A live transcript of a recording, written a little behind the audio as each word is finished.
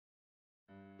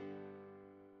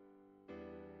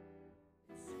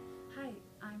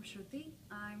Shruthi.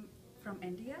 I'm from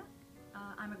India.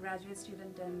 I'm a graduate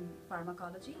student in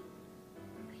pharmacology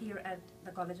here at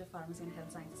the College of Pharmacy and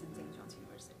Health Sciences in St. John's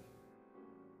University.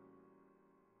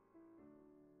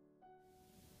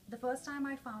 The first time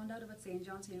I found out about St.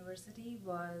 John's University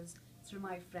was through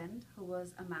my friend who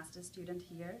was a master's student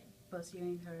here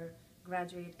pursuing her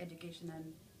graduate education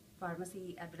in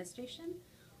pharmacy administration.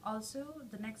 Also,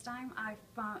 the next time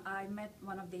I met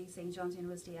one of the St. John's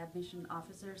University admission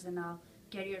officers in a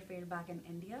career fair back in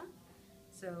India.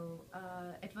 So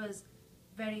it was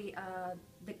the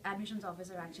admissions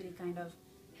officer actually kind of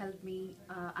helped me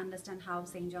understand how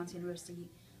St. John's University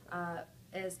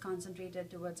is concentrated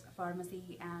towards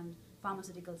pharmacy and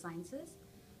pharmaceutical sciences.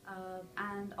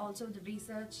 And also the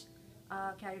research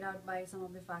carried out by some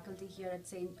of the faculty here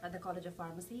at the College of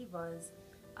Pharmacy was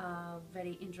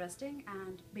very interesting,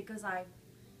 and because I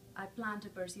plan to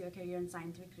pursue a career in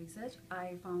scientific research,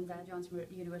 I found that John's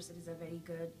University is a very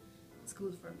good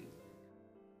school for me.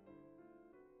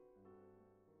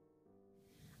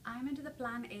 I'm into the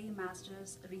Plan A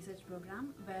Master's Research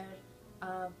Program where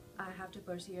I have to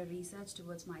pursue a research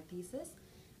towards my thesis,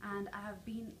 and I have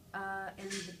been in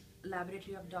the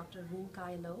laboratory of Dr. Woong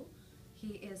Kai Lo.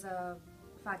 He is a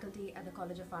faculty at the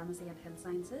College of Pharmacy and Health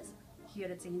Sciences here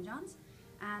at St. John's,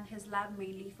 and his lab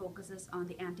mainly focuses on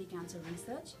the anti-cancer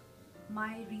research.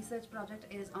 My research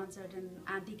project is on certain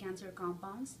anti-cancer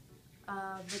compounds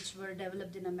which were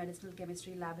developed in a medicinal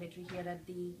chemistry laboratory here at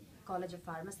the College of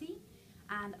Pharmacy,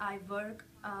 and I work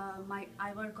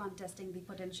on testing the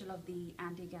potential of the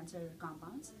anti-cancer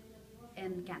compounds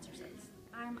in cancer cells.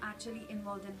 I'm actually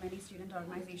involved in many student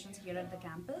organizations here at the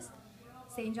campus.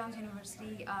 St. John's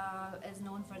University is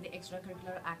known for the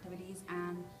extracurricular activities,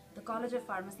 and the College of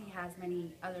Pharmacy has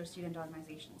many other student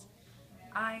organizations.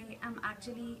 I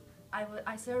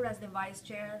serve as the vice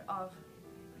chair of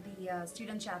the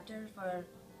student chapter for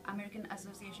American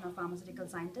Association of Pharmaceutical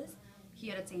Scientists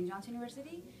here at St. John's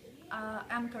University.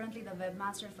 I'm currently the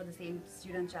webmaster for the same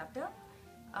student chapter.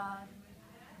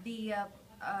 The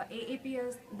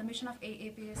mission of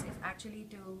AAPS is actually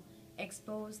to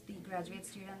expose the graduate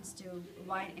students to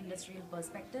wide industrial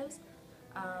perspectives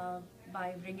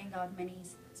by bringing out many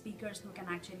speakers who can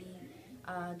actually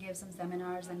give some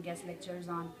seminars and guest lectures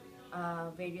on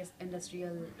various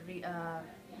industrial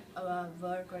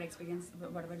work or experience,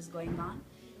 whatever is going on.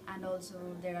 And also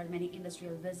there are many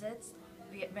industrial visits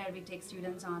where we take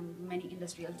students on many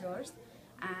industrial tours,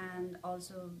 and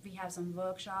also we have some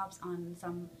workshops on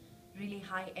some really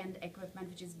high-end equipment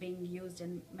which is being used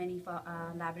in many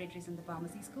laboratories in the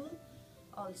pharmacy school.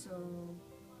 Also,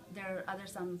 there are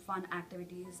some fun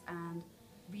activities, and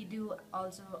we do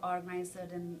also organize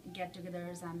certain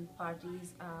get-togethers and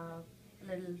parties,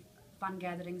 little fun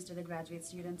gatherings to the graduate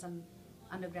students and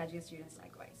undergraduate students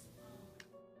likewise.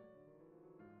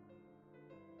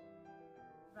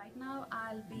 Right now,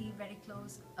 I'll be very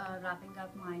close wrapping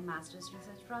up my master's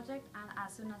research project, and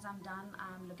as soon as I'm done,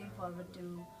 I'm looking forward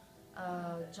to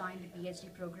join the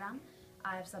PhD program.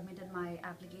 I have submitted my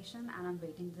application and I'm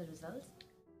waiting the results.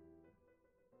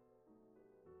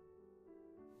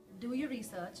 Do your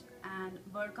research and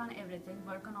work on everything,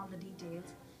 work on all the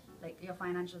details, like your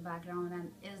financial background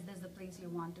and is this the place you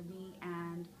want to be,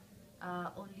 and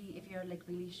only if you're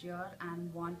really sure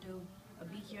and want to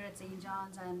be here at St.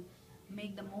 John's and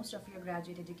make the most of your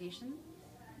graduate education,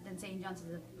 then St. John's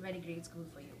is a very great school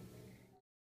for you.